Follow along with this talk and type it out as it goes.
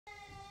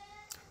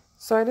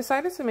So I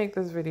decided to make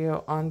this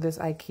video on this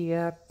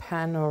Ikea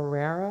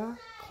Panorera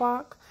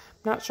clock.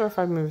 Not sure if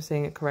I'm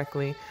saying it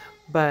correctly,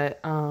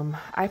 but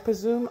I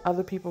presume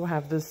other people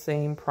have the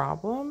same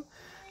problem.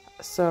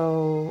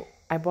 So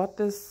I bought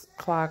this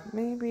clock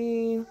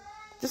maybe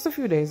just a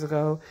few days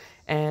ago,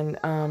 and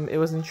it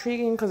was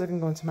intriguing because it can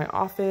go into my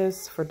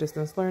office for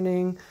distance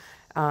learning,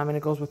 and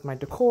it goes with my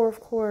decor, of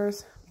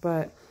course.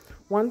 But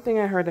one thing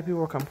I heard that people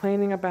were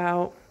complaining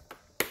about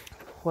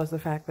was the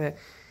fact that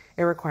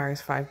it requires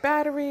 5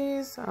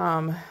 batteries.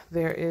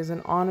 There is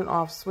an on and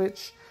off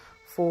switch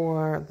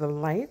for the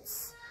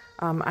lights.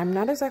 I'm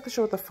not exactly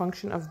sure what the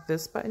function of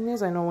this button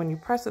is. I know when you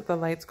press it, the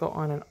lights go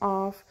on and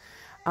off.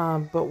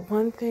 But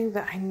one thing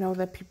that I know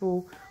that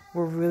people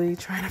were really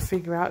trying to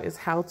figure out is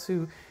how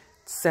to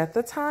set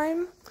the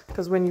time.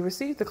 Because when you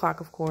receive the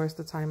clock, of course,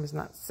 the time is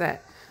not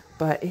set.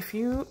 But if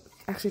you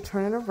actually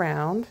turn it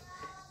around,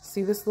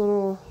 see this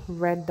little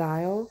red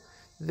dial?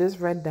 This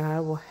red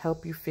dial will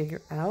help you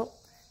figure out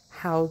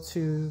how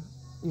to,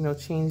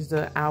 change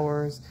the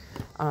hours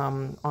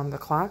on the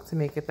clock to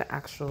make it the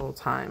actual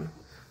time.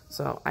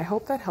 So I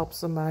hope that helps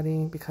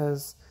somebody,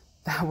 because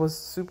that was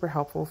super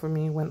helpful for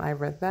me when I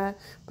read that,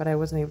 but I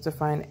wasn't able to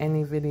find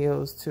any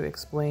videos to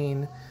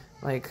explain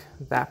like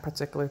that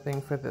particular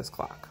thing for this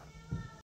clock.